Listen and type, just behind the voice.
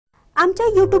आमच्या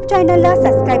YouTube चॅनलला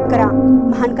subscribe करा,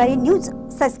 महानकारी न्यूज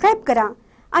सबस्क्राइब करा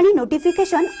आणि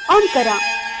नोटिफिकेशन ऑन करा।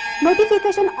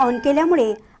 नोटिफिकेशन ऑन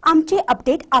केल्यामुळे आमचे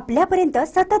अपडेट आपल्यापर्यंत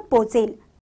सतत पोहोचेल।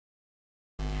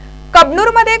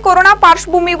 कबनूरमध्ये कोरोना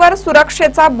पार्श्वभूमीवर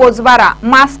सुरक्षेचा बोजवारा,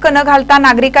 मास्क न घालता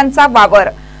नागरिकांचा वावर,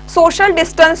 सोशल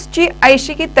डिस्टन्सची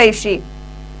ऐशी की तैशी।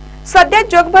 सध्या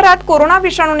जगभरात कोरोना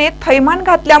विषाणूने थैमान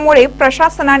घातल्यामुळे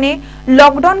प्रशासनाने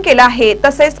लॉकडाऊन केला आहे।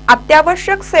 तसेच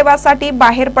अत्यावश्यक सेवासाठी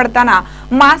बाहेर पडताना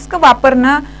मास्क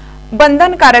वापरणं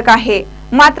बंधनकारक आहे।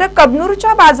 मात्र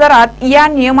कबनूरच्या बाजारात या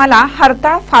नियमाला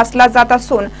हरताळ फासला जात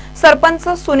असून सरपंच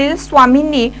सुनील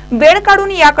स्वामींनी वेळ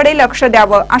काढून याकडे लक्ष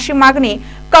द्यावं अशी मागणी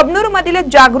कबनूरमधील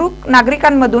जागरूक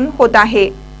नागरिकांमधून होत आहे।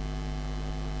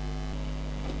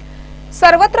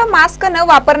 सर्वत्र मास्क न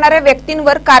वापरणाऱ्या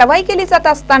व्यक्तींवर कारवाई केली जात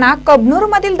असताना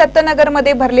कबनूरमधील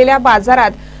दत्तनगरमध्ये भरलेल्या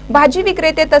बाजारात भाजी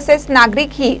विक्रेते तसेच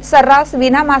नागरिकही सर्रास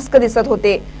विना मास्क दिसत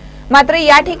होते। मात्र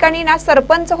या ठिकाणी ना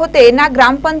सरपंच होते ना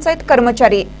ग्रामपंचायत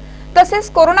कर्मचारी तसेच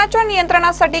कोरोनाच्या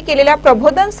नियंत्रणासाठी केलेल्या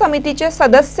प्रबोधन समितीचे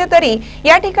सदस्य तरी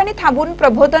या ठिकाणी थांबून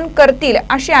प्रबोधन करतील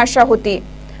अशी आशा होती,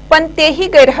 पण तेही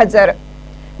गैरहजर।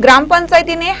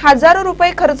 ग्रामपंचायतीने हजारो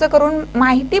रुपये खर्च करून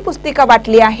माहिती पुस्तिका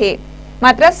वाटली आहे,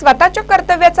 मात्र स्वतःच्या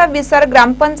कर्तव्याचा विसर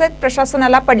ग्रामपंचायत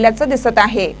प्रशासनाला पडल्याचं दिसत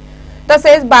आहे।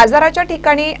 तसेच बाजाराच्या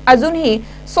ठिकाणी अजूनही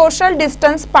सोशल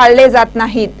डिस्टन्स पाळले जात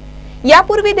नाहीत।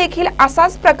 यापूर्वी देखील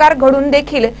असाच प्रकार घडून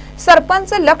देखील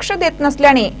सरपंच लक्ष देत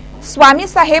नसल्याने स्वामी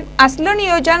साहेब असलं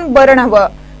नियोजन बरं नव्हं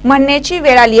म्हणण्याची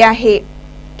वेळ आली आहे।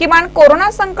 किमान कोरोना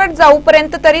संकट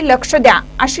जाऊपर्यंत तरी लक्ष द्या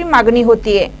अशी मागणी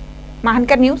होतीये।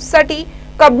 महानकर न्यूज साठी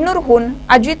कबनूरहून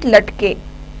अजित लटके।